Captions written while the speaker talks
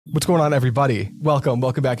What's going on, everybody? Welcome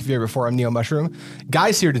back if you're here before. I'm NeonMushroom.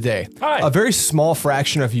 Guy's here today. Hi. A very small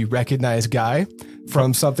fraction of you recognize Guy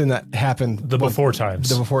from something that happened. The before times.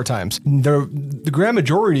 The grand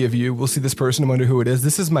majority of you will see this person and wonder who it is.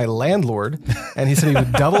 This is my landlord, and he said he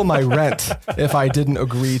would double my rent if I didn't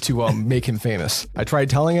agree to make him famous. I tried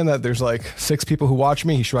telling him that there's like 6 people who watch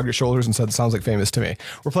me. He shrugged his shoulders and said, it sounds like famous to me.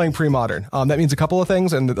 We're playing pre-modern. That means a couple of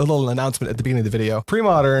things and a little announcement at the beginning of the video.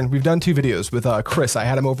 Pre-modern, we've done 2 videos with Chris. I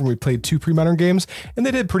had him over and we played 2 pre-modern games, and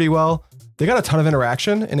they did pretty well. They got a ton of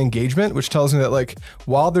interaction and engagement, which tells me that, like,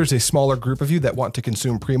 while there's a smaller group of you that want to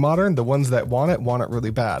consume pre-modern, the ones that want it really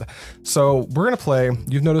bad. So we're gonna play,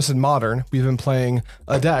 you've noticed in modern, we've been playing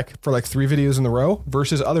a deck for like 3 videos in a row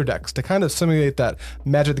versus other decks to kind of simulate that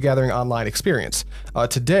Magic the Gathering online experience.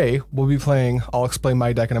 Today, we'll be playing, I'll explain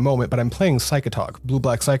my deck in a moment, but I'm playing Psychatog,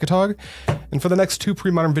 blue-black Psychatog. And for the next 2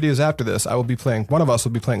 pre-modern videos after this, I will be playing, one of us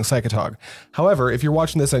will be playing Psychatog. However, if you're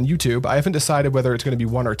watching this on YouTube, I haven't decided whether it's gonna be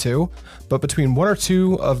 1 or 2, but between 1 or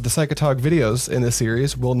 2 of the Psychatog videos in this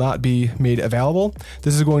series will not be made available.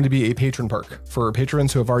 This is going to be a patron perk for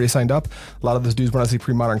patrons who have already signed up. A lot of those dudes want to see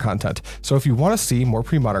pre-modern content. So if you want to see more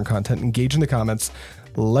pre-modern content, engage in the comments.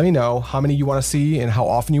 Let me know how many you want to see and how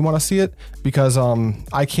often you want to see it, because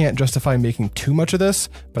I can't justify making too much of this,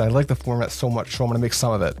 but I like the format so much, so I'm going to make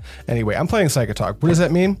some of it. Anyway, I'm playing Psychatog. What does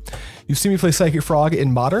that mean? You've seen me play Psychic Frog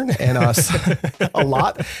in Modern and a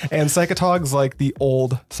lot, and Psychatog's like the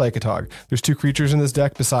old Psychatog. There's 2 creatures in this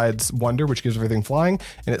deck besides Wonder, which gives everything flying,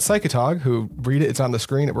 and it's Psychatog, who, read it, it's on the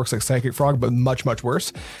screen, it works like Psychic Frog, but much, much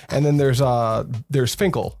worse. And then there's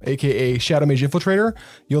Finkel, aka Shadowmage Infiltrator.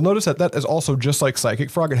 You'll notice that that is also just like Psychic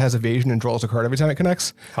Frog. It has evasion and draws a card every time it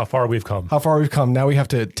connects. How far we've come. How far we've come. Now we have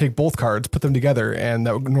to take both cards, put them together, and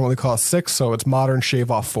that would normally cost 6, so it's modern, shave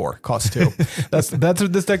off 4, costs 2. That's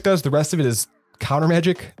what this deck does. The rest of it is counter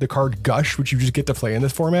magic, the card Gush, which you just get to play in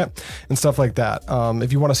this format, and stuff like that.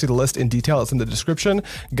 If you want to see the list in detail, it's in the description.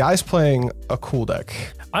 Guy's playing a cool deck.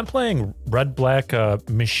 I'm playing red-black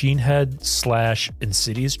Machine Head /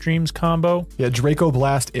 Insidious Dreams combo. Yeah,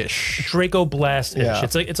 Draco-Blast-ish. Draco-Blast-ish. Yeah.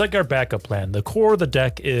 It's like our backup plan. The core of the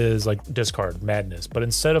deck is like discard madness, but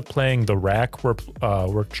instead of playing the rack, we're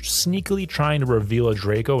sneakily trying to reveal a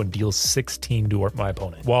Draco and deal 16 to my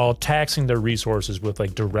opponent, while taxing their resources with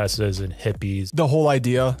like Duresses and Hippies. The whole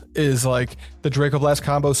idea is like the Draco-Blast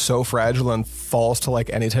combo is so fragile and falls to like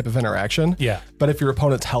any type of interaction. Yeah. But if your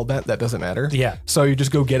opponent's hellbent, that doesn't matter. Yeah. So you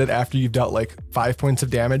just go get it after you've dealt like 5 points of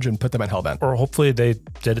damage and put them at hellbent. Or hopefully they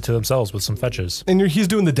did it to themselves with some fetches. And he's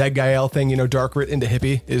doing the dead Gael thing, you know, Dark Writ into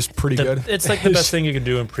Hippie is pretty good. It's like the best thing you can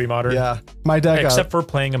do in pre-modern. Yeah. My deck... Except for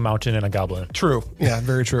playing a mountain and a goblin. True. Yeah,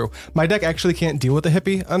 very true. My deck actually can't deal with the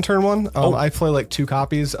Hippie on turn 1. I play like 2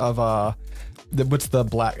 copies of... what's the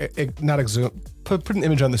black... not Exhume... Put an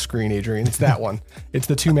image on the screen, Adrian. It's that one. It's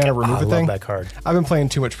the 2 mana remove it thing. I love that card. I've been playing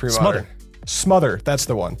too much pre-modern. Smother, that's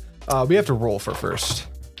the one. We have to roll for first.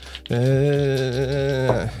 6.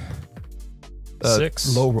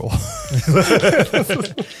 Low roll.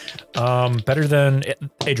 Better than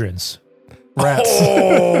Adrian's. Rats.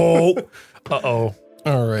 Oh. Uh-oh.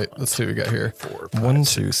 All right, let's see what we got here. 4, 5, 1, 2,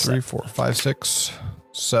 6, 3, 4, 5, 6,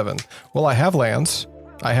 7. Well, I have lands.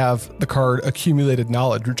 I have the card Accumulated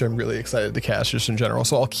Knowledge, which I'm really excited to cast just in general,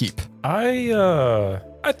 so I'll keep. I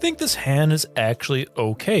think this hand is actually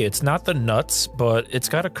okay. It's not the nuts, but it's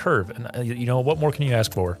got a curve. And you know, what more can you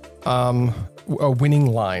ask for? A winning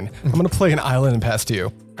line. I'm going to play an island and pass to you.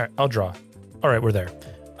 All right, I'll draw. All right, we're there.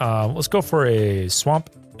 Let's go for a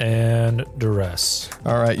Swamp and Duress.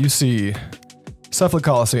 All right, you see Cephalid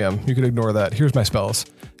Coliseum. You can ignore that. Here's my spells.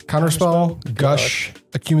 Counterspell, Gush,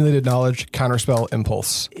 Accumulated Knowledge, Counterspell,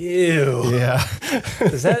 Impulse. Ew. Yeah.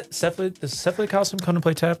 Does Cephalid Coliseum come to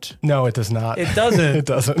play tapped? No, it does not. It doesn't. It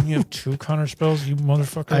doesn't. You have 2 counterspells, you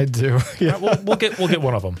motherfucker. I do. Yeah. All right, we'll get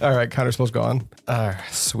one of them. All right, Counterspell's gone.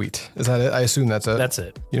 Sweet. Is that it? I assume that's it. That's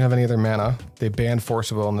it. You don't have any other mana. They banned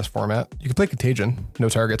Forcible in this format. You can play Contagion. No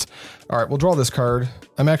targets. All right, we'll draw this card.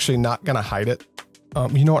 I'm actually not gonna hide it.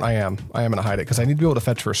 You know what? I am gonna hide it because I need to be able to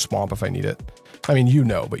fetch for a swamp if I need it. I mean, you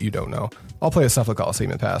know, but you don't know. I'll play a Cephalid Coliseum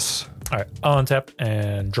and pass. All right, I'll untap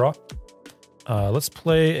and draw. Let's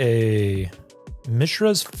play a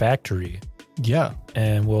Mishra's Factory. Yeah.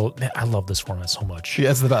 And man, I love this format so much. Yeah,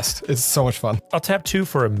 it's the best. It's so much fun. I'll tap 2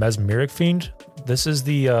 for a Mesmeric Fiend. This is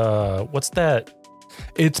the, what's that?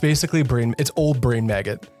 It's basically it's old Brain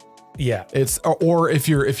Maggot. Yeah. It's or if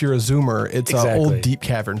you're a zoomer, it's an old Deep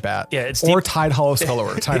Cavern Bat. Yeah, it's or Tide Hollow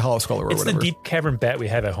Skullower, Tide Hollow Skullower. It's whatever. the Deep Cavern Bat we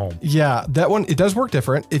have at home. Yeah, that one, it does work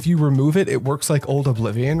different. If you remove it, it works like old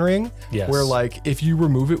Oblivion Ring. Yes. Where like if you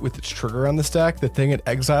remove it with its trigger on the stack, the thing it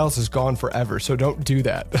exiles is gone forever. So don't do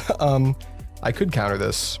that. I could counter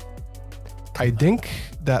this. I think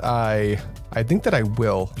that I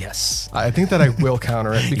will. Yes. I think that I will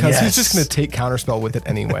counter it because Yes. he's just going to take Counterspell with it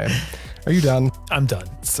anyway. Are you done? I'm done.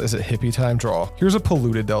 Is it hippie time? Draw. Here's a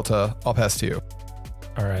Polluted Delta. I'll pass to you.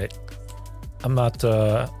 All right. I'm not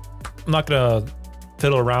gonna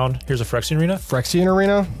fiddle around. Here's a Phyrexian Arena. Phyrexian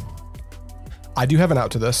Arena. I do have an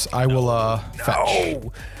out to this. I will fetch.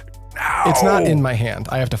 No. It's not in my hand.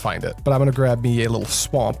 I have to find it. But I'm going to grab me a little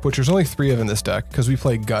swamp, which there's only 3 of in this deck because we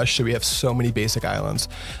play Gush, so we have so many basic islands.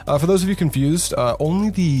 For those of you confused,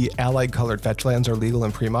 only the allied colored fetch lands are legal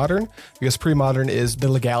in pre-modern because pre-modern is the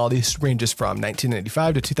legality ranges from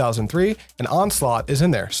 1995 to 2003, and Onslaught is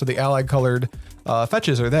in there. So the allied colored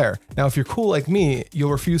fetches are there. Now, if you're cool like me,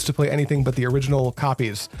 you'll refuse to play anything but the original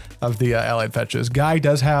copies of the allied fetches. Guy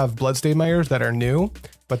does have Bloodstained Mires that are new,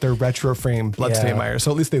 but they're retro frame Bloodstained Mires,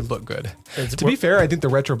 so at least they look good. To be fair, I think the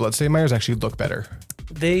retro Bloodstained Mires actually look better.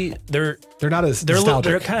 They're not as they're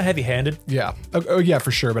nostalgic. kind of heavy-handed. Yeah. Oh, yeah,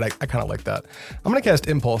 for sure, but I kind of like that. I'm going to cast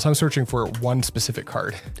Impulse. I'm searching for one specific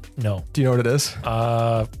card. No. Do you know what it is?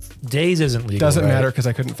 Daze isn't legal. Doesn't right? matter because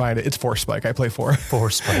I couldn't find it. It's Force Spike. I play 4.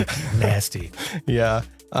 Force Spike. Nasty. Yeah.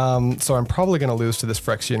 So I'm probably going to lose to this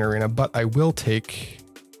Phyrexian Arena, but I will take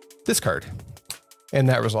this card. And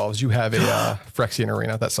that resolves. You have a Phyrexian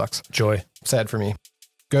Arena. That sucks. Joy. Sad for me.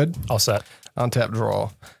 Good. All set. Untap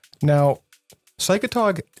draw. Now,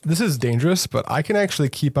 Psychatog, this is dangerous, but I can actually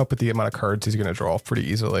keep up with the amount of cards he's going to draw pretty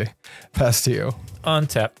easily. Pass to you.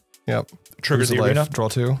 Untap. Yep. Triggers the Lose a life. arena. Draw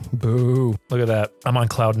 2. Boo. Look at that. I'm on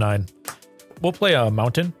cloud 9. We'll play a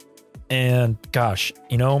mountain. And gosh,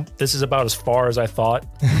 you know, this is about as far as I thought.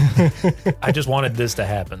 I just wanted this to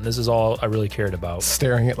happen. This is all I really cared about.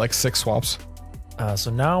 Staring at like 6 swamps.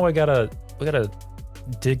 So now we gotta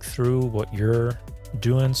dig through what you're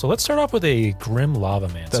doing. So let's start off with a Grim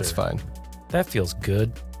Lavamancer. That's fine. That feels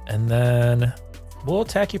good. And then we'll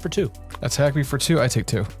attack you for 2. Attack me for 2. I take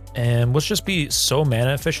 2. And let's just be so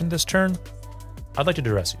mana efficient this turn. I'd like to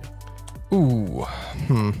Duress you. Ooh.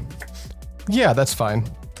 Yeah, that's fine.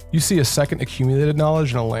 You see a second accumulated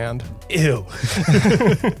knowledge in a land. Ew.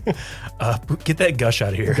 Get that Gush out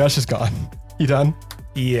of here. Gush is gone. You done?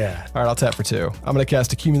 Yeah. All right, I'll tap for 2. I'm going to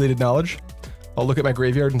cast accumulated knowledge. I'll look at my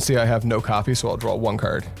graveyard and see I have no copy, so I'll draw 1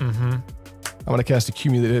 card. I'm going to cast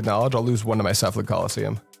accumulated knowledge. I'll lose 1 to my Cephalid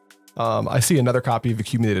Coliseum. I see another copy of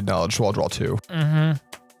accumulated knowledge, so I'll draw 2.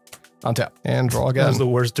 Untap and draw again. That was the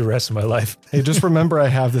worst Duress in my life. Hey, just remember I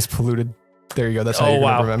have this polluted. There you go. That's how you're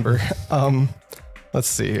gonna remember. Let's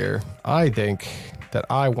see here. I think that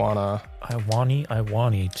I want Pescetti.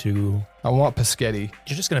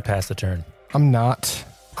 You're just gonna pass the turn. I'm not.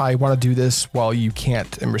 I want to do this while you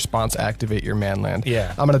can't in response activate your manland.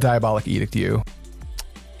 Yeah. I'm gonna Diabolic Edict you.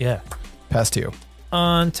 Yeah. Pass to you.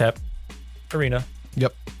 Untap. Arena.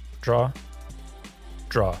 Yep. Draw.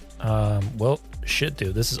 Draw. Well, shit,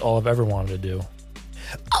 dude. This is all I've ever wanted to do.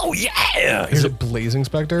 Oh yeah. Here's a Blazing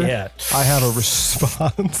Specter. Yeah. I have a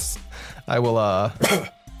response. I will.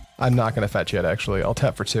 I'm not gonna fetch yet. Actually, I'll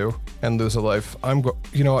tap for 2 and lose a life.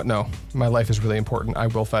 You know what? No, my life is really important. I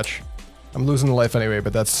will fetch. I'm losing the life anyway,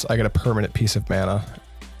 but I get a permanent piece of mana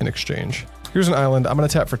in exchange. Here's an island. I'm gonna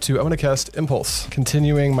tap for 2. I'm gonna cast Impulse,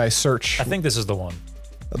 continuing my search. I think this is the one.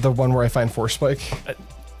 The one where I find Force Spike.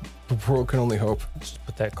 The world can only hope. Just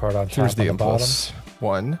put that card on top. Here's the on Impulse. Bottom.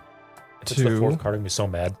 1, It's 2, the 4th card. I'm gonna be so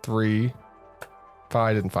mad. 3.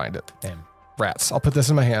 I didn't find it. Damn. Rats. I'll put this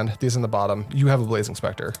in my hand. These in the bottom. You have a Blazing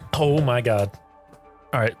Specter. Oh my god.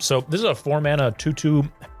 All right. So this is a 4-mana 2/2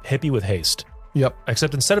 hippie with haste. Yep.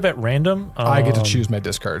 Except instead of at random, I get to choose my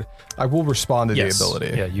discard. I will respond to yes. the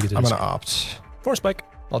ability. Yeah, you get to I'm discard. gonna opt. Force Spike.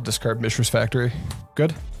 I'll discard Mishra's Factory.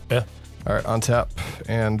 Good. Yeah. All right. Untap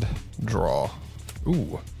and draw.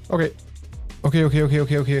 Ooh. Okay. Okay.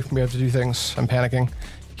 We have to do things. I'm panicking.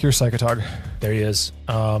 Here's Psychatog. There he is.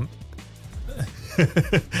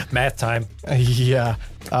 Math time. Yeah.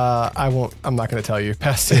 I'm not gonna tell you.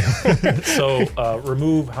 Pass 2. So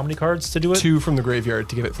remove how many cards to do it? 2 from the graveyard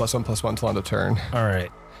to give it +1/+1 till end of turn. All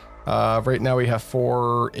right. Right now we have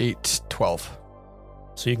 4, 8, 12.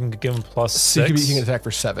 So you can give him +6. So he can attack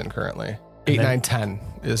for 7 currently. 8, 9, 10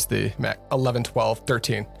 is the max. 11, 12,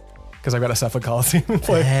 13. Because I've got a Cephalid Coliseum in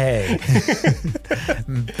play. Hey.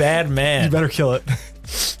 Bad man. You better kill it.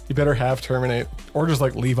 You better have Terminate. Or just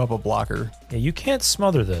like leave up a blocker. Yeah, you can't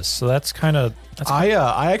smother this, so that's kind of...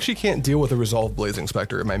 I actually can't deal with a Resolve Blazing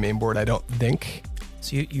Specter in my main board, I don't think.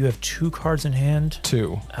 So you have 2 cards in hand?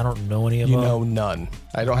 2. I don't know any of them. You know none.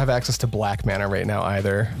 I don't have access to black mana right now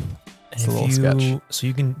either. It's a little sketch. So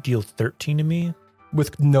you can deal 13 to me?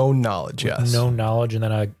 With no knowledge, yes. No knowledge, and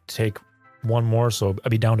then I take one more, so I'd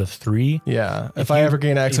be down to 3. Yeah. If I ever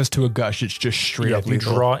gain access to a Gush, it's just straight up if you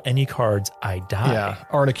lethal. draw any cards, I die. Yeah.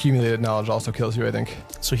 Or an accumulated knowledge also kills you, I think.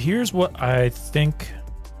 So here's what I think.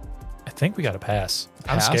 I think we got to pass.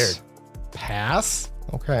 I'm scared. Pass?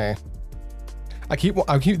 Okay. I keep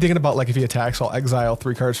thinking about like if he attacks, I'll exile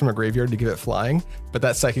 3 cards from a graveyard to give it flying, but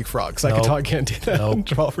that's Psychic Frog. Psychatog can't do that. Nope.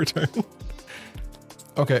 Draw for turn.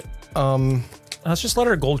 Okay. Let's just let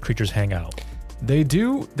our gold creatures hang out. They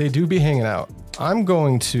do be hanging out. I'm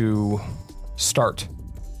going to start.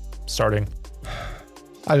 Starting.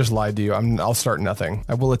 I just lied to you. I'll start nothing.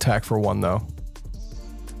 I will attack for 1 though.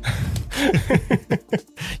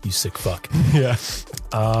 You sick fuck. Yeah.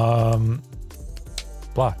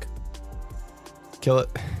 Block. Kill it.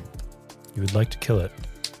 You would like to kill it.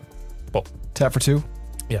 Well, Tap for 2.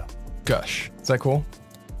 yeah. Gush. Is that cool?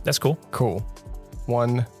 That's cool. Cool.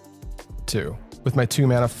 1, 2. With my 2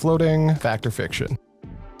 mana floating, Fact or Fiction.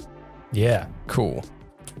 Yeah. Cool.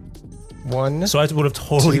 1. So I would have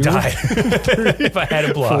totally 2, died if I had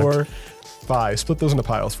a block. 4, 5. Split those into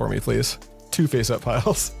piles for me, please. 2 face-up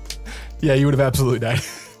piles. Yeah, you would have absolutely died.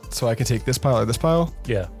 So I can take this pile or this pile.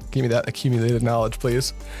 Yeah. Give me that accumulated knowledge,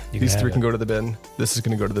 please. These 3 can go to the bin. This is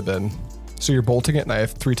going to go to the bin. So you're bolting it, and I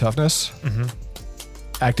have 3 toughness.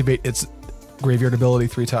 Mm-hmm. Activate its graveyard ability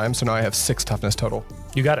 3 times, so now I have 6 toughness total.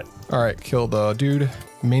 You got it. All right, kill the dude.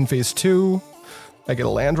 Main phase 2. I get a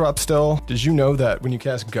land drop still. Did you know that when you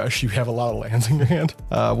cast Gush, you have a lot of lands in your hand?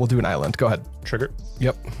 We'll do an island. Go ahead. Trigger.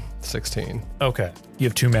 Yep. 16. Okay. You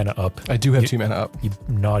have 2 mana up. I do have 2 mana up. You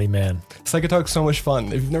naughty man. Psychatog's so much fun.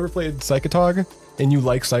 If you've never played Psychatog and you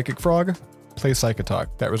like Psychic Frog, play Psychatog.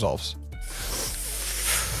 That resolves.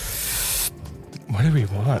 What do we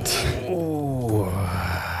want? Oh.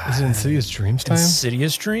 Is it Insidious Dreams time?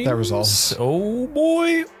 Insidious Dreams? That resolves. Oh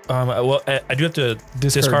boy. Well, I do have to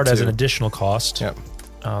discard as an additional cost. Yep.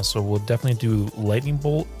 So we'll definitely do Lightning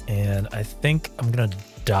Bolt, and I think I'm gonna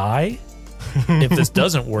die if this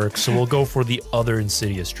doesn't work. So we'll go for the other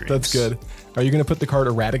Insidious Dreams. That's good. Are you gonna put the card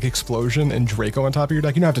Erratic Explosion and Draco on top of your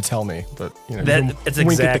deck? You don't have to tell me, but you know that's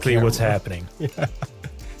exactly what's happening. Yeah.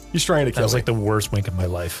 He's trying to kill me. That was like the worst wink of my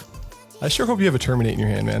life. I sure hope you have a Terminate in your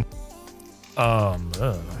hand, man.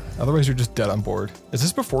 Otherwise, you're just dead on board. Is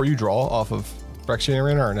this before you draw off of Phyrexian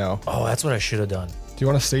Arena or no? Oh, that's what I should have done. Do you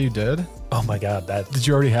want to say you did? Oh my god, Did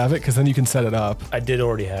you already have it? Because then you can set it up. I did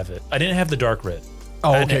already have it. I didn't have the Dark Writ.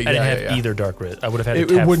 Oh, I okay. didn't have either Dark Writ. I would have had to It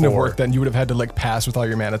tap wouldn't 4. have worked then. You would have had to like pass with all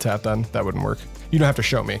your mana tap then. That wouldn't work. You don't have to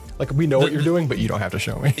show me. Like we know what you're doing, but you don't have to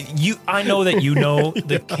show me. I know that you know.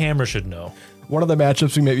 The camera should know. One of the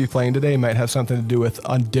matchups we may be playing today might have something to do with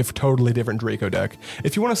a totally different Draco deck.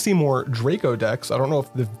 If you want to see more Draco decks, I don't know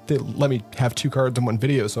if they let me have 2 cards in one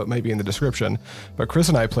video, so it might be in the description. But Chris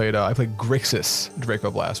and I played Grixis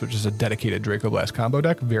Draco-Blast, which is a dedicated Draco-Blast combo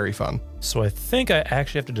deck. Very fun. So I think I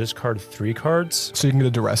actually have to discard 3 cards. So you can get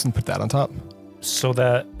a Duress and put that on top. So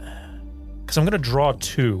that, because I'm going to draw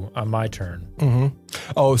 2 on my turn. Mm-hmm.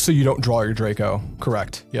 Oh, so you don't draw your Draco.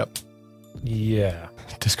 Correct. Yep. Yeah.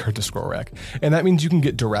 Discard to scroll rack. And that means you can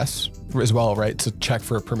get Duress as well, right? To check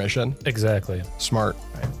for permission. Exactly. Smart.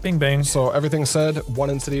 Right. Bing, bang. So everything said, 1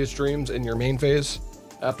 Insidious Dreams in your main phase.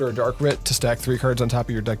 After a Dark Writ, to stack 3 cards on top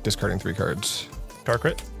of your deck, discarding 3 cards. Dark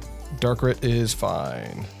Writ? Dark Writ is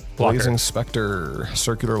fine. Blocker. Blazing Specter,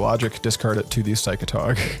 Circular Logic, discard it to the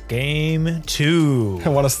Psychatog. Game 2. I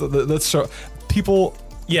want to, let's show, people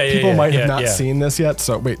might have not seen this yet,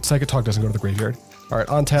 so wait, Psychatog doesn't go to the graveyard. All right,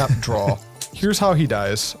 on tap, draw. Here's how he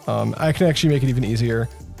dies. I can actually make it even easier.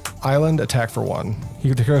 Island, attack for 1.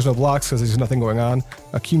 He declares no blocks because there's nothing going on.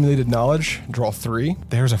 Accumulated knowledge, draw 3.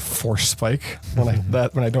 There's a Force Spike when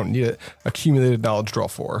I don't need it. Accumulated knowledge, draw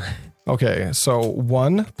 4. Okay, so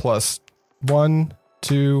 1 plus 1,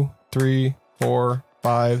 2, 3, 4,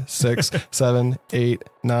 5, 6, 7, 8,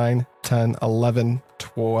 9, 10, 11,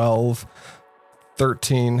 12,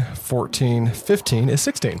 13, 14, 15 is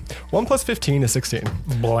 16. 1 plus 15 is 16.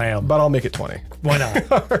 Blam. But I'll make it 20. Why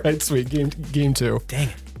not? All right, sweet. Game 2. Dang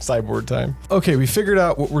it. Sideboard time. Okay, we figured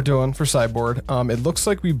out what we're doing for sideboard. It looks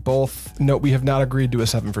like we both, no, we have not agreed to a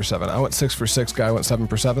 7 for 7. I went 6 for 6, guy went 7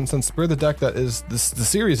 for 7. Since we're the deck that is the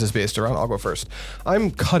series is based around, I'll go first.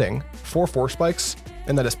 I'm cutting 4 Force Spikes,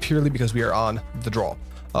 and that is purely because we are on the draw.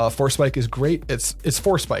 Force Spike is great. It's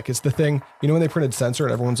Force Spike. It's the thing, you know, when they printed Censor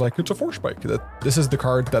and everyone's like, it's a Force Spike. This is the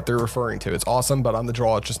card that they're referring to. It's awesome, but on the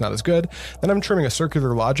draw, it's just not as good. Then I'm trimming a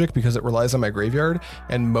Circular Logic because it relies on my graveyard,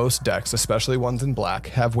 and most decks, especially ones in black,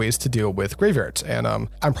 have ways to deal with graveyards. And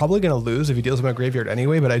I'm probably going to lose if he deals with my graveyard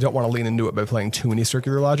anyway, but I don't want to lean into it by playing too many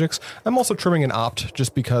Circular Logics. I'm also trimming an Opt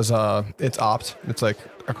just because it's Opt. It's like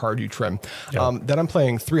a card you trim. Yep. Then I'm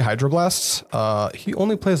playing 3 Hydroblasts. He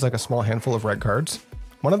only plays like a small handful of red cards.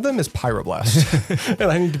 One of them is Pyroblast,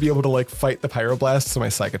 and I need to be able to like fight the Pyroblast so my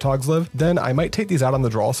Psychatogs live. Then I might take these out on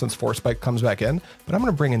the draw since Force Spike comes back in, but I'm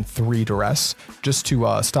going to bring in 3 Duress just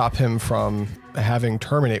to stop him from having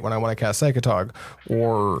Terminate when I want to cast Psychatog,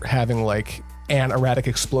 or having like an Erratic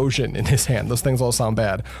Explosion in his hand. Those things all sound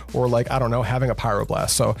bad. Or like, I don't know, having a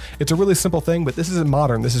Pyroblast. So it's a really simple thing, but this isn't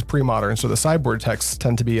modern, this is pre-modern. So the sideboard texts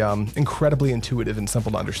tend to be incredibly intuitive and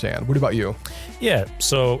simple to understand. What about you? Yeah,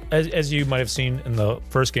 so as you might have seen in the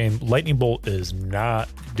first game, Lightning Bolt is not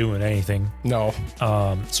doing anything. No.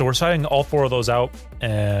 So we're siding all 4 of those out,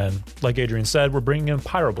 and like Adrian said, we're bringing in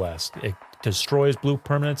Pyroblast. It destroys blue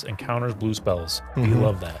permanents and counters blue spells. We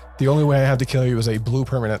love that. The only way I have to kill you is a blue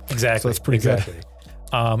permanent. Exactly. So that's pretty good.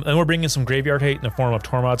 And we're bringing some graveyard hate in the form of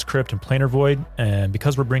Tormod's Crypt and Planar Void. And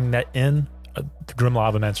because we're bringing that in, the Grim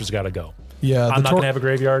Lavamancer's got to go. Yeah, I'm not going to have a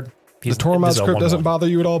graveyard. The Tormod's Crypt doesn't bother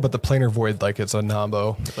you at all, but the Planar Void, like, it's a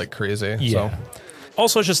nombo like crazy. Yeah. So.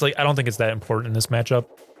 Also, it's just like, I don't think it's that important in this matchup.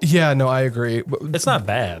 Yeah, no, I agree. It's not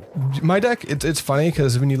bad. My deck, it's funny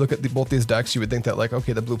because when you look at both these decks, you would think that like,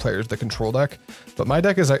 okay, the blue player is the control deck, but my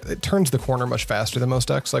deck is like, it turns the corner much faster than most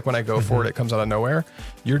decks. Like when I go for it, it comes out of nowhere.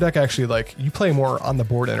 Your deck actually, like, you play more on the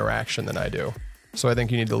board interaction than I do. So I think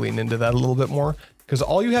you need to lean into that a little bit more, because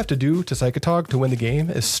all you have to do to Psychatog to win the game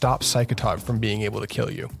is stop Psychatog from being able to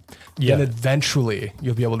kill you. Yeah. Then eventually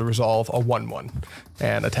you'll be able to resolve a 1/1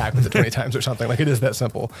 and attack with it 20 times or something. Like, it is that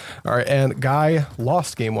simple. All right, and Guy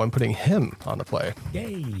lost game 1, putting him on the play.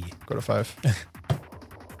 Yay. Go to 5. Go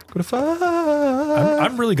to 5.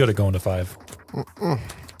 I'm really good at going to 5.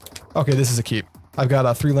 Okay, this is a keep. I've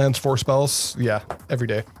got 3 lands, 4 spells. Yeah, every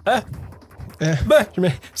day.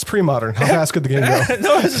 It's pre-modern. How fast could the game go?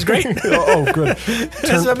 No, this is great. Good. This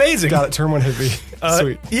is amazing. Got it. Turn 1 hit me.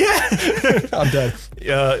 Sweet. Yeah. I'm dead.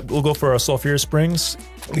 We'll go for a Sulfurous Springs.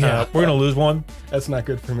 Yeah. We're going to lose 1. That's not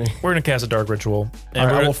good for me. We're going to cast a Dark Ritual.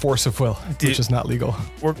 And I will Force of Will, which is not legal.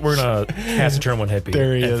 We're going to cast a turn 1 hit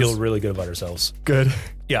and feel really good about ourselves. Good.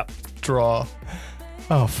 Yeah. Draw.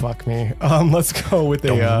 Oh, fuck me. Let's go with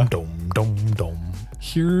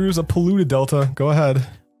Here's a Polluted Delta. Go ahead.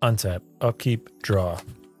 Untap, upkeep, draw.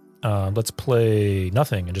 Let's play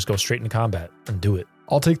nothing and just go straight into combat and do it.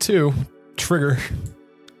 I'll take 2. Trigger.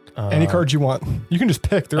 Any card you want. You can just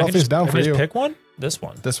pick. They're all face down for you. Just pick one? This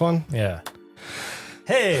one. This one? Yeah.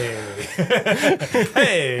 Hey.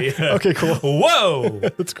 Hey. Okay, cool. Whoa.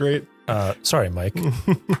 That's great. Sorry, Mike.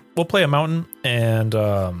 We'll play a mountain and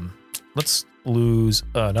let's lose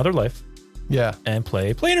another life. Yeah. And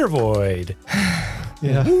play Planar Void.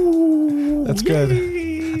 Yeah. Ooh, that's good.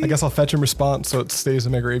 I guess I'll fetch and response so it stays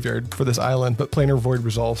in my graveyard for this island, but Planar Void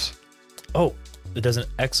resolves. Oh, it doesn't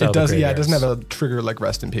exile. It does, yeah, it doesn't have a trigger like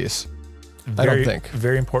Rest in Peace. I don't think.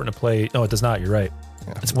 Very important to play. No, it does not. You're right.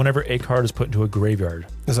 Yeah. It's whenever a card is put into a graveyard.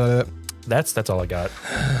 Is that it? That's all I got.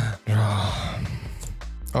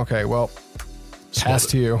 Okay, well, pass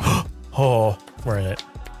to you. Oh, we're in it.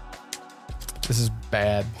 This is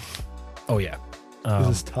bad. Oh, yeah. This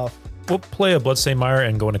is tough. We'll play a Bloodstained Mire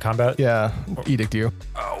and go into combat. Yeah, Edict you.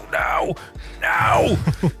 Oh, no. No.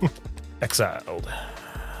 Exiled.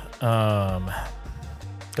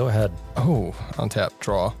 Go ahead. Oh, untap,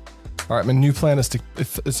 draw. All right, my new plan is to,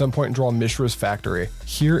 at some point, draw Mishra's Factory.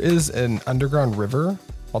 Here is an Underground River.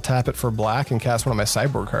 I'll tap it for black and cast one of my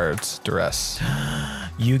sideboard cards, Duress.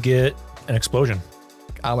 You get an explosion.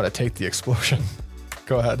 I'm going to take the explosion.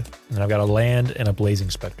 Go ahead. And I've got a land and a Blazing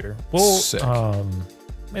Specter. Well, sick.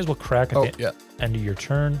 May as well crack at the end of your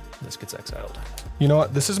turn. This gets exiled. You know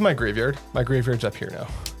what? This is my graveyard. My graveyard's up here now.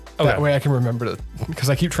 Okay. That way I can remember to, because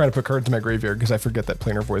I keep trying to put cards in my graveyard because I forget that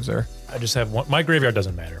Planar Void's there. I just have one. My graveyard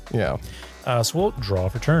doesn't matter. Yeah. So we'll draw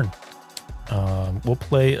for turn. We'll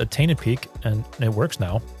play a Tainted Peak, and it works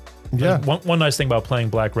now. Yeah. One nice thing about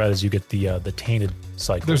playing black-red is you get the Tainted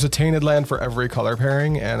cycle. There's a Tainted land for every color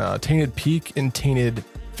pairing, and Tainted Peak and Tainted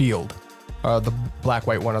Field. The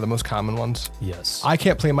black-white one are the most common ones. Yes. I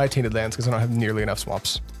can't play my Tainted lands because I don't have nearly enough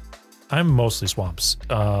swamps. I'm mostly swamps.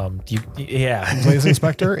 Yeah. Blazing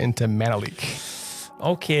Specter into Mana Leak.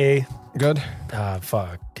 Okay. Good.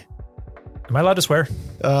 Fuck. Am I allowed to swear?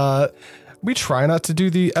 We try not to do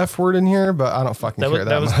the F word in here, but I don't fucking care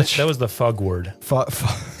that much. That was the fug word.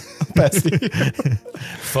 Bestie.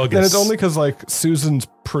 Focus. And it's only because like Susan's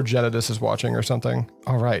progenitus is watching or something.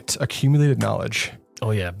 All right. Accumulated knowledge.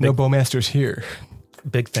 Oh yeah. No Bowmasters here.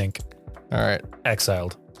 Big think. All right.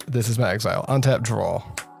 Exiled. This is my exile. Untap, draw.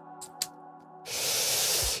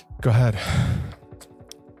 Go ahead.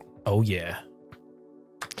 Oh yeah.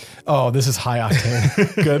 Oh, this is high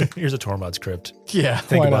octane. Good. Here's a Tormod's Crypt. Yeah.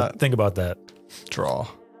 Think why about not? think about that. Draw.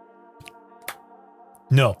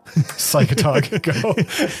 No. Psychatog.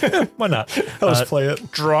 Go. Why not? Let's play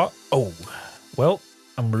it. Draw. Oh. Well,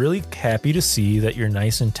 I'm really happy to see that you're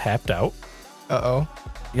nice and tapped out. Uh-oh.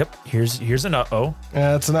 Yep. Here's an uh-oh.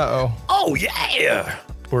 Yeah, it's an uh-oh. Oh yeah.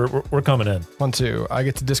 We're coming in. 1, 2. I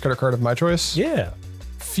get to discard a card of my choice. Yeah.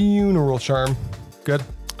 Funeral Charm. Good.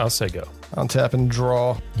 I'll say go. Untap and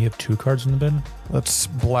draw. You have 2 cards in the bin? Let's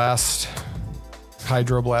blast.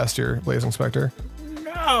 Hydroblast your Blazing Specter.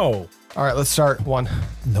 No. All right, let's start. 1.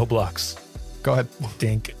 No blocks. Go ahead.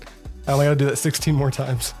 Dink. I only got to do that 16 more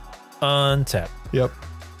times. Untap. Yep.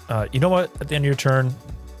 You know what? At the end of your turn,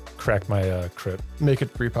 crack my crypt. Make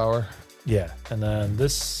it 3 power. Yeah. And then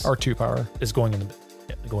this Or 2 power. is going in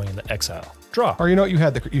the exile. Draw. Or you know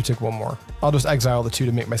what? You took 1 more. I'll just exile the 2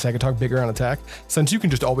 to make my Psychatog bigger on attack. Since you can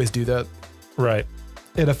just always do that, Right.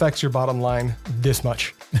 it affects your bottom line this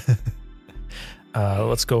much.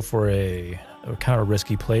 Let's go for a kind of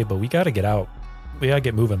risky play, but we got to get out. We got to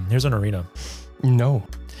get moving. Here's an arena. No.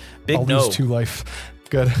 Big I'll no. lose 2 life.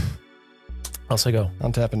 Good. I'll say go.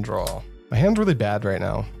 Untap and draw. My hand's really bad right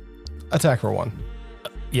now. Attack for 1.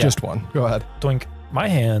 Yeah. Just 1. Go ahead. Doink. My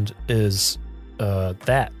hand is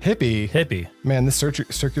that. Hippie. Man, this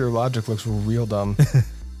circular logic looks real dumb.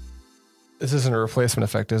 This isn't a replacement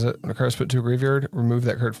effect, is it? When a card is put to a graveyard, remove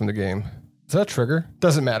that card from the game. Is that a trigger?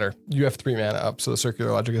 Doesn't matter. You have 3 mana up, so the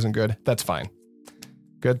circular logic isn't good. That's fine.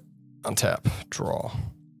 Good. Untap. Draw.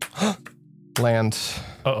 Land.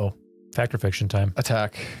 Uh-oh. Fact or fiction time.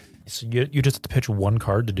 Attack. So you just have to pitch 1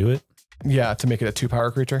 card to do it? Yeah, to make it a 2 power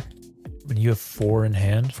creature. When you have 4 in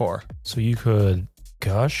hand? 4. So you could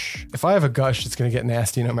Gush? If I have a Gush, it's going to get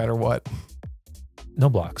nasty no matter what. No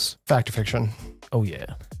blocks. Fact or fiction. Oh,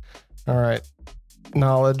 yeah. All right.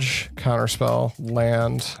 Knowledge, counterspell,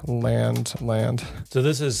 land. So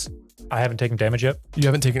this is... I haven't taken damage yet? You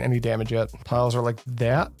haven't taken any damage yet. Piles are like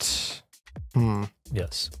that.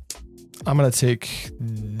 Yes. I'm going to take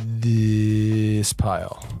this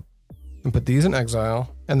pile and put these in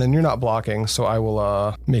exile. And then you're not blocking, so I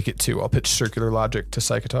will make it 2. I'll pitch Circular Logic to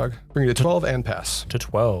Psychatog. Bring it to 12 and pass. To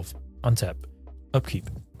 12. Untap. Upkeep.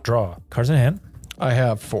 Draw. Cards in hand? I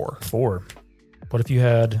have 4. 4. What if you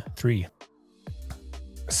had 3?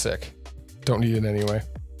 Sick. Don't need it anyway.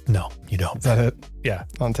 No, you don't. Is that it? Yeah.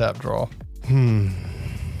 Untap, draw.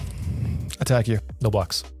 Attack you. No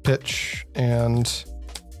blocks. Pitch, and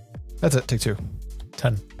that's it. Take 2.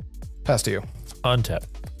 10. Pass to you. Untap.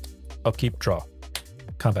 Upkeep. Draw.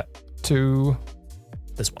 Combat. 2.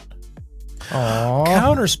 This one. Aww.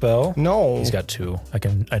 Counterspell. No. He's got 2.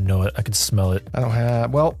 I know it. I can smell it. I don't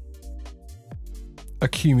have, well,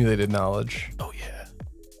 accumulated knowledge. Oh, yeah.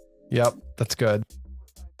 Yep, that's good.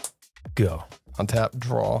 Go. Untap,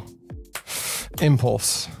 draw.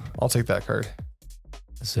 Impulse. I'll take that card.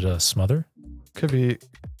 Is it a smother? Could be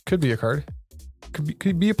a card.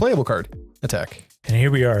 Could be a playable card. Attack. And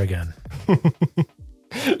here we are again.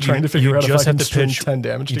 Trying to figure out if I can to string pitch 10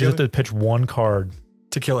 damage You together. just have to pitch 1 card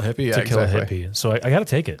To kill a hippie? Yeah, to kill exactly. a hippie. So I got to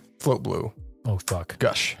take it. Float blue. Oh, fuck.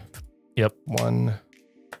 Gush. Yep. 1,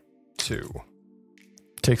 2.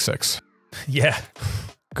 Take 6. Yeah.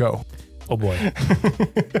 Go. Oh, boy.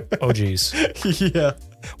 Oh, geez. Yeah.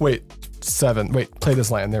 Wait. 7. Wait, play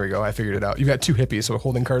this land. There we go. I figured it out. You got 2 hippies, so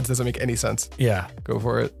holding cards doesn't make any sense. Yeah. Go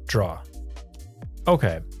for it. Draw.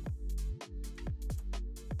 Okay.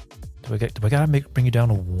 Do I gotta bring you down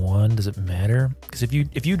to 1? Does it matter? Because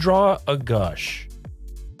if you draw a Gush,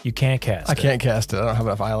 you can't cast it. I can't cast it. I don't have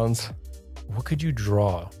enough islands. What could you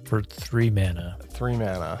draw for 3 mana? 3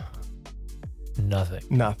 mana. Nothing.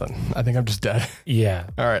 Nothing. I think I'm just dead. Yeah.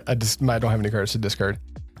 All right. I don't have any cards to discard.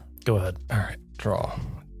 Go ahead. All right. Draw.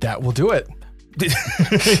 That will do it.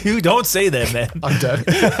 You don't say that, man. I'm dead.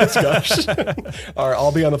 That's Gush. All right.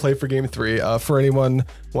 I'll be on the play for game 3. For anyone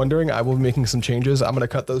wondering, I will be making some changes. I'm going to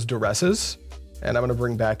cut those Duresses, and I'm going to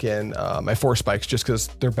bring back in my 4 spikes just because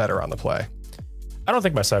they're better on the play. I don't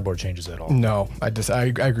think my sideboard changes at all. No, I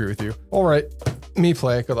agree with you. All right. Me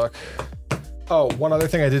play. Good luck. Oh, one other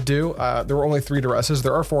thing I did do, there were only 3 Duresses.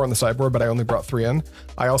 There are 4 on the sideboard, but I only brought 3 in.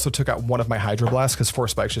 I also took out 1 of my Hydroblast because 4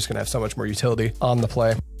 spikes just gonna have so much more utility on the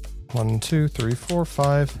play. 1, 2, 3, 4,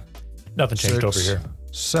 5. Nothing changed 6, over here.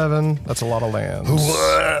 7. That's a lot of lands.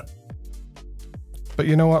 But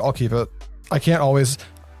you know what? I'll keep it. I can't always.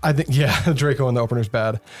 I think, yeah, Draco in the opener's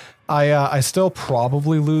bad. I still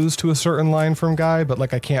probably lose to a certain line from Guy, but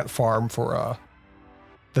like I can't farm for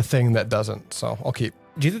the thing that doesn't, so I'll keep.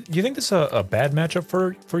 Do you think this is a bad matchup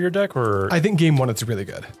for your deck, or? I think game one it's really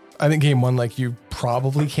good. I think game one, like, you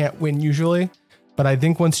probably can't win usually, but I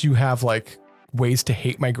think once you have like ways to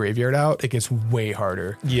hate my graveyard out, it gets way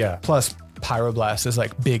harder. Yeah. Plus Pyroblast is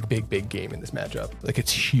like big game in this matchup. Like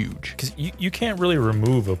it's huge. Because you can't really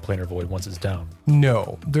remove a Planar Void once it's down.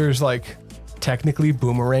 No, there's like technically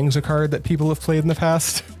Boomerang's a card that people have played in the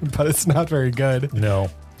past, but it's not very good. No,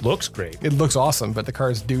 looks great. It looks awesome, but the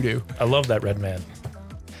card's doo-doo. I love that red man.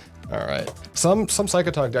 All right. Some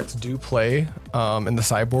Psychatog decks do play in the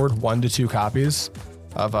sideboard 1 to 2 copies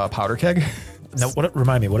of Powder Keg. Now,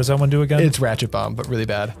 remind me, what does that one do again? It's Ratchet Bomb, but really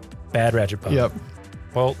bad. Bad Ratchet Bomb. Yep.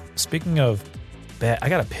 Well, speaking of bad, I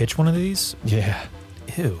gotta pitch one of these. Yeah.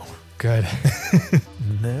 Ew. Good.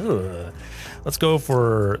 No. Let's go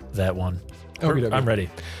for that one. Okay. I'm ready.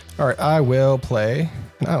 All right. I will play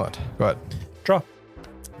an island. Go ahead. Draw.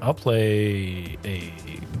 I'll play a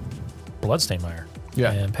Bloodstained Mire.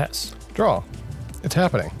 Yeah. And pass. Draw. It's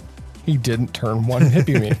happening. He didn't turn one and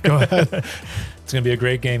hippie me. Go ahead. It's gonna be a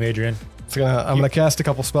great game, Adrian. I'm gonna cast a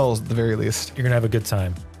couple spells at the very least. You're gonna have a good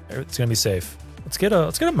time. It's gonna be safe. Let's get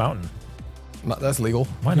a mountain. That's legal.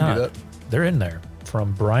 Why not? Do that. They're in there.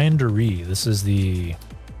 From Brian Duress. This is the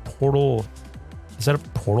portal. Is that a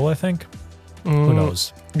portal? I think. Who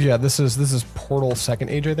knows? Yeah, this is Portal Second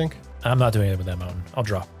Age, I think. I'm not doing it with that mountain. I'll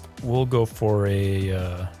draw. We'll go for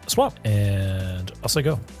a swap, and I'll say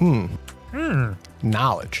go.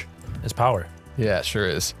 Knowledge. It's power. Yeah, it sure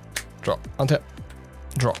is. Draw. Untap.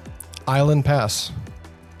 Draw. Island pass.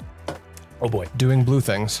 Oh boy. Doing blue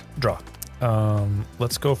things. Draw.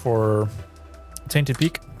 Let's go for Tainted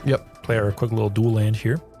Peak. Yep. Play our quick little dual land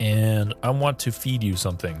here, and I want to feed you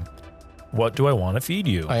something. What do I want to feed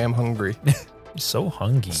you? I am hungry. You're so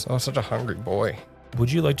hungry. So such a hungry boy.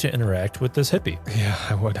 Would you like to interact with this hippie? Yeah,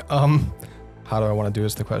 I would. How do I want to do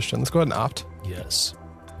is the question. Let's go ahead and opt. Yes.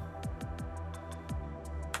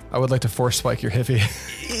 I would like to force spike your hippie.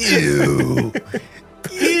 Ew.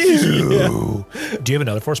 Ew. Yeah. Do you have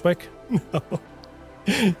another force spike? No.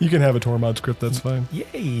 You can have a Tormod script, that's fine.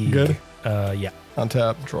 Yay. Good? Yeah.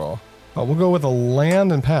 Untap, draw. Oh, we'll go with a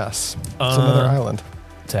land and pass. It's another island.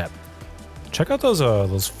 Tap. Check out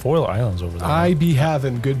those foil islands over there. I be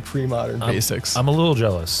having good pre-modern basics. I'm a little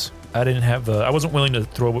jealous. I didn't have I wasn't willing to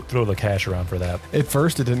throw the cash around for that. At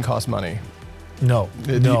first, it didn't cost money. No.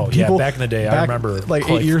 People, back in the day, I remember like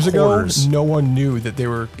 8 years ago, no one knew that they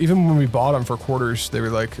were, even when we bought them for quarters, they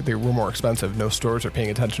were more expensive. No stores are paying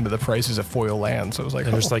attention to the prices of foil land. So it was like,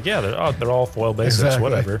 they're just like, yeah, they're all foil basics, exactly.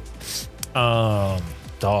 Whatever.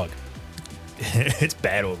 Dog. It's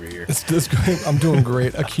bad over here. It's great. I'm doing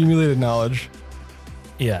great. Accumulated knowledge.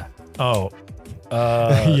 Yeah. Oh.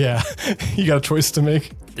 Yeah. You got a choice to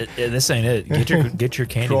make. This ain't it. Get your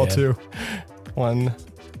candy. Draw man. 2. 1,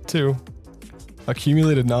 2.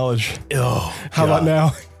 Accumulated knowledge. Oh. How about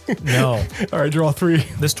now? No. All right, draw 3.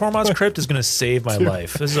 This Tormod's Crypt is gonna save my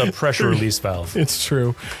life. This is a pressure release valve. It's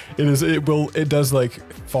true. It is. It does like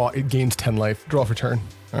fall. It gains 10 life. Draw for turn.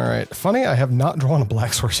 All right. Funny, I have not drawn a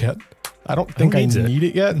black source yet. I don't think I need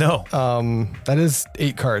it yet. No. That is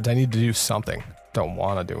 8 cards. I need to do something. Don't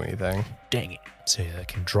want to do anything. Dang it. So yeah, I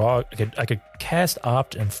can draw. I could cast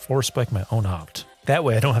opt and force spike my own opt. That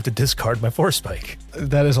way I don't have to discard my force spike.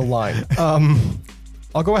 That is a line.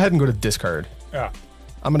 I'll go ahead and go to discard. Yeah.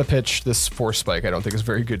 I'm gonna pitch this force spike. I don't think is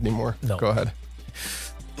very good anymore. No. Go ahead.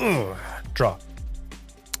 Draw.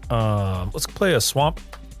 Let's play a swamp.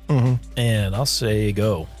 And I'll say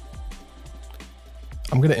go.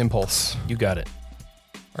 I'm gonna impulse. You got it.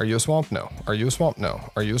 Are you a swamp? No. Are you a swamp? No.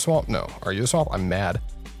 Are you a swamp? No. Are you a swamp? I'm mad.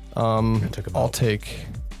 I'll take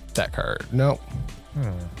that card. No.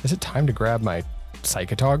 Is it time to grab my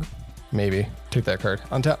Psychatog? Maybe. Take that card.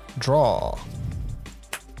 Untap. Draw.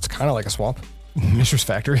 It's kind of like a swamp. Mishra's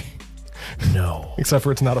Factory. No. Except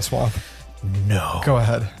for it's not a swamp. No. Go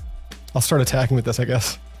ahead. I'll start attacking with this, I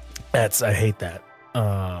guess. I hate that.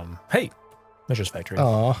 Hey. Mishra's Factory.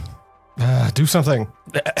 Aw. Do something.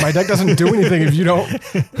 My deck doesn't do anything if you don't.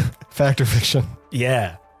 Factor Fiction.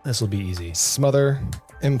 Yeah. This will be easy. Smother.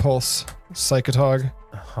 Impulse. Psychatog.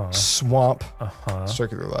 Swamp.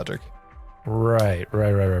 Circular Logic. Right.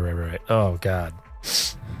 Oh, God.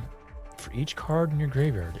 For each card in your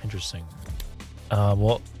graveyard. Interesting.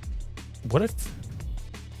 Well, what if...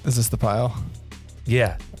 Is this the pile?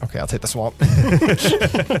 Yeah. Okay, I'll take the swamp.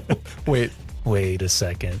 Wait a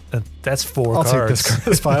second. That's 4 I'll cards. take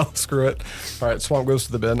this pile. Screw it. All right, swamp goes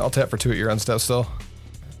to the bin. I'll tap for 2 at your end step still.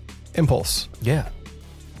 Impulse. Yeah.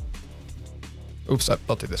 Oops,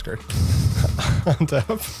 I'll take this card. On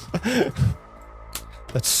top.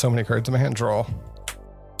 That's so many cards in my hand. Draw.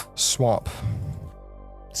 Swamp.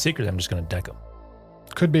 Secret, I'm just going to deck them.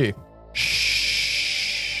 Could be.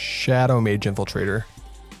 Shadowmage Infiltrator.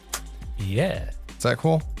 Yeah. Is that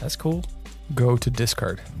cool? That's cool. Go to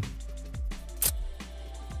discard.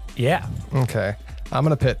 Yeah. Okay. I'm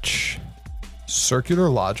going to pitch Circular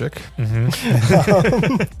Logic.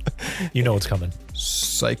 You know what's coming.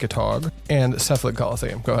 Psychatog and Cephalid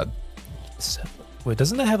Coliseum. Go ahead. Wait,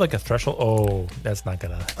 doesn't that have like a threshold? Oh, that's not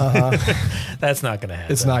gonna. That's not gonna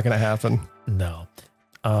happen. It's not going to happen. No.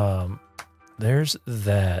 There's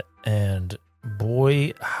that, and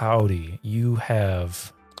boy, howdy, you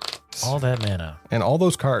have all that mana And all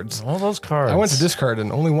those cards. all those cards. I went to discard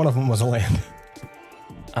and only one of them was a land.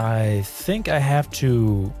 I think I have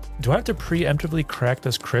to. Do I have to preemptively crack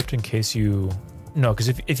this crypt in case you? No, because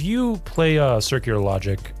if you play Circular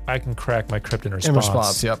Logic, I can crack my crypt in response. In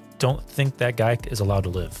response, yep. Don't think that guy is allowed to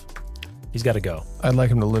live. He's got to go. I'd like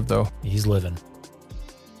him to live, though. He's living.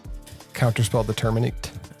 Counterspell the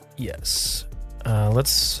Terminate. Yes.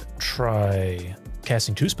 Let's try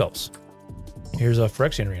casting 2 spells. Here's a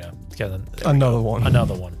Phyrexian Arena. Another one.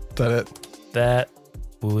 Another one. That it. That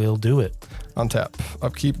will do it. Untap.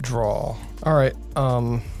 Upkeep. Draw. All right.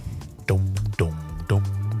 Dum, dum, dum,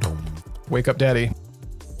 dum. Wake up, Daddy.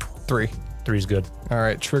 3. 3's good. All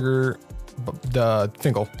right. Trigger.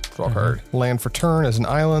 Fingal. Draw card. Land for turn as an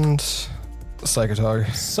island. Psychatog.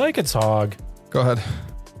 Psychatog. Go ahead.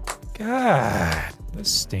 God, this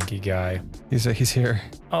stinky guy. He's here.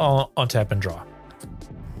 Oh, untap and draw.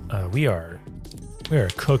 We are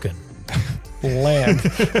cooking. Land.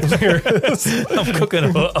 I'm cooking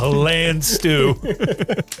a land stew.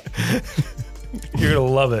 You're gonna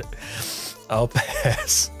love it. I'll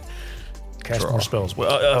pass. Cast Draw. more spells. Well,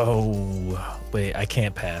 oh, wait, I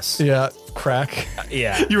can't pass. Yeah. Crack.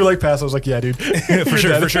 Yeah, You were like pass. I was like, yeah, dude. for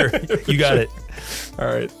sure. You got it. All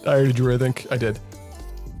right. I already drew. I think I did.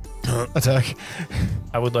 Attack.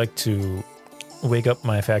 I would like to wake up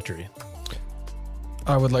my factory.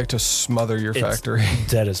 I would like to smother your It's factory.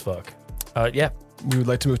 Dead as fuck. Yeah, We would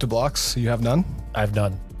like to move to blocks. You have none? I've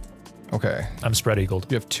none. Okay. I'm spread eagled.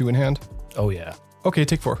 You have 2 in hand? Oh yeah. Okay,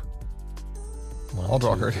 take 4. 1, I'll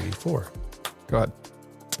draw a 2, card. 3, 4. Go ahead.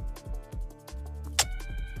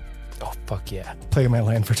 Oh fuck yeah. Play my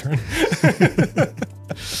land for turn.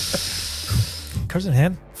 Cards in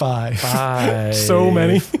hand. 5. 5. So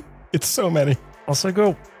many. It's so many. Also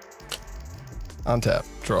go. Untap.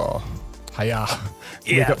 Draw. Hiya.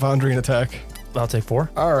 Yeah. Wake up Foundry and attack. I'll take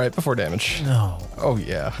 4. All right, before damage. No. Oh,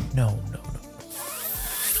 yeah. No.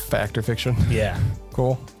 Factor Fiction. Yeah.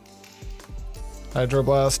 Cool.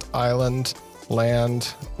 Hydroblast, island,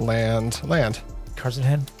 land. Cards in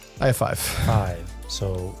hand. I have 5. 5.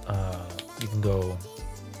 So you can go.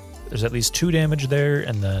 There's at least 2 damage there,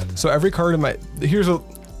 and then. So every card in my...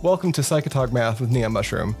 Welcome to Psychatog Math with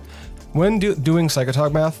NeonMushroom. When doing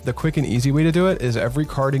Psychatog Math, the quick and easy way to do it is every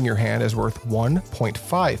card in your hand is worth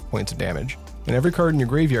 1.5 points of damage, and every card in your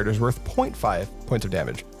graveyard is worth 0.5 points of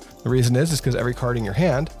damage. The reason is because every card in your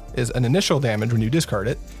hand is an initial damage when you discard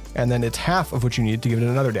it, and then it's half of what you need to give it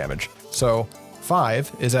another damage. So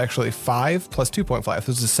 5 is actually 5 plus 2.5.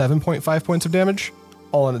 This is 7.5 points of damage,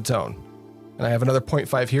 all on its own. And I have another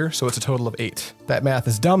 0.5 here, so it's a total of 8. That math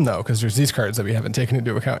is dumb though, because there's these cards that we haven't taken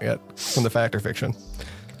into account yet from the Factor Fiction.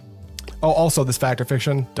 Oh, also this Factor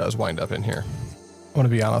Fiction does wind up in here. I want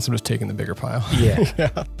to be honest, I'm just taking the bigger pile. Yeah. Yeah,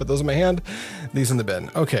 put those in my hand, these in the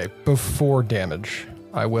bin. Okay, before damage,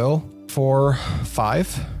 I will. 4,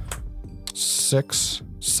 5, 6,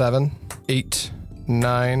 7, 8,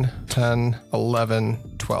 9, 10,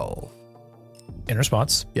 11, 12. In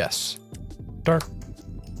response, Yes. Dark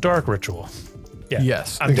Ritual. Yeah.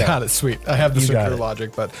 Yes. I got it. Sweet. I have the Circular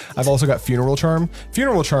Logic, but I've also got Funeral Charm.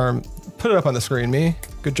 Funeral Charm, put it up on the screen, me.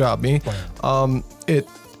 Good job, me.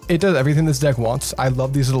 It does everything this deck wants. I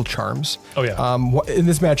love these little charms. Oh, yeah. In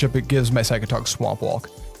this matchup, it gives my Psychatog Swamp Walk.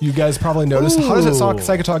 You guys probably noticed. How does that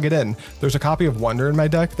Psychatog get in? There's a copy of Wonder in my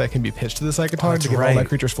deck that can be pitched to the Psychatog to get all my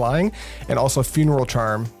creatures flying. And also Funeral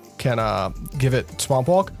Charm can give it Swamp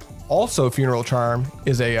Walk. Also, Funeral Charm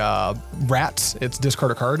is a rat. It's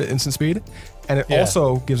discard a card at instant speed. And it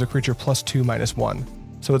also gives a creature +2/-1.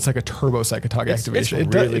 So it's like a turbo Psychatog activation.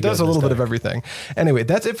 It does a little bit of everything. Anyway,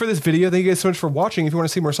 that's it for this video. Thank you guys so much for watching. If you want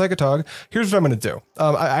to see more Psychatog, here's what I'm going to do.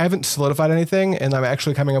 I haven't solidified anything, and I'm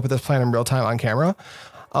actually coming up with this plan in real time on camera.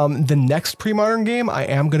 The next pre-modern game I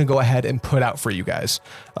am going to go ahead and put out for you guys,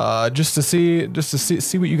 just to see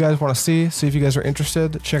what you guys want to see if you guys are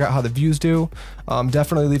interested. Check out how the views do.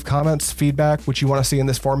 Definitely leave comments, feedback, what you want to see in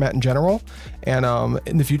this format in general. And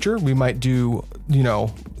in the future, we might do, you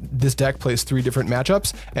know, this deck plays 3 different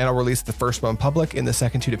matchups, and I'll release the first one public and the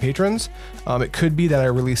second 2 to patrons. It could be that I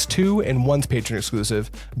release 2 and 1's patron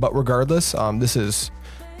exclusive, but regardless, this is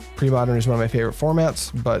pre-modern is one of my favorite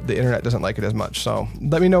formats, but the internet doesn't like it as much. So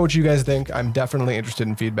let me know what you guys think. I'm definitely interested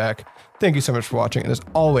in feedback. Thank you so much for watching, and as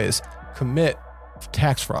always, commit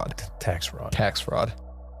tax fraud. Tax fraud. Tax fraud.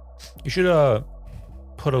 You should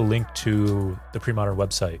put a link to the pre-modern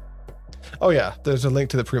website. Oh yeah, there's a link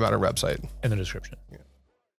to the pre-modern website in the description. Yeah.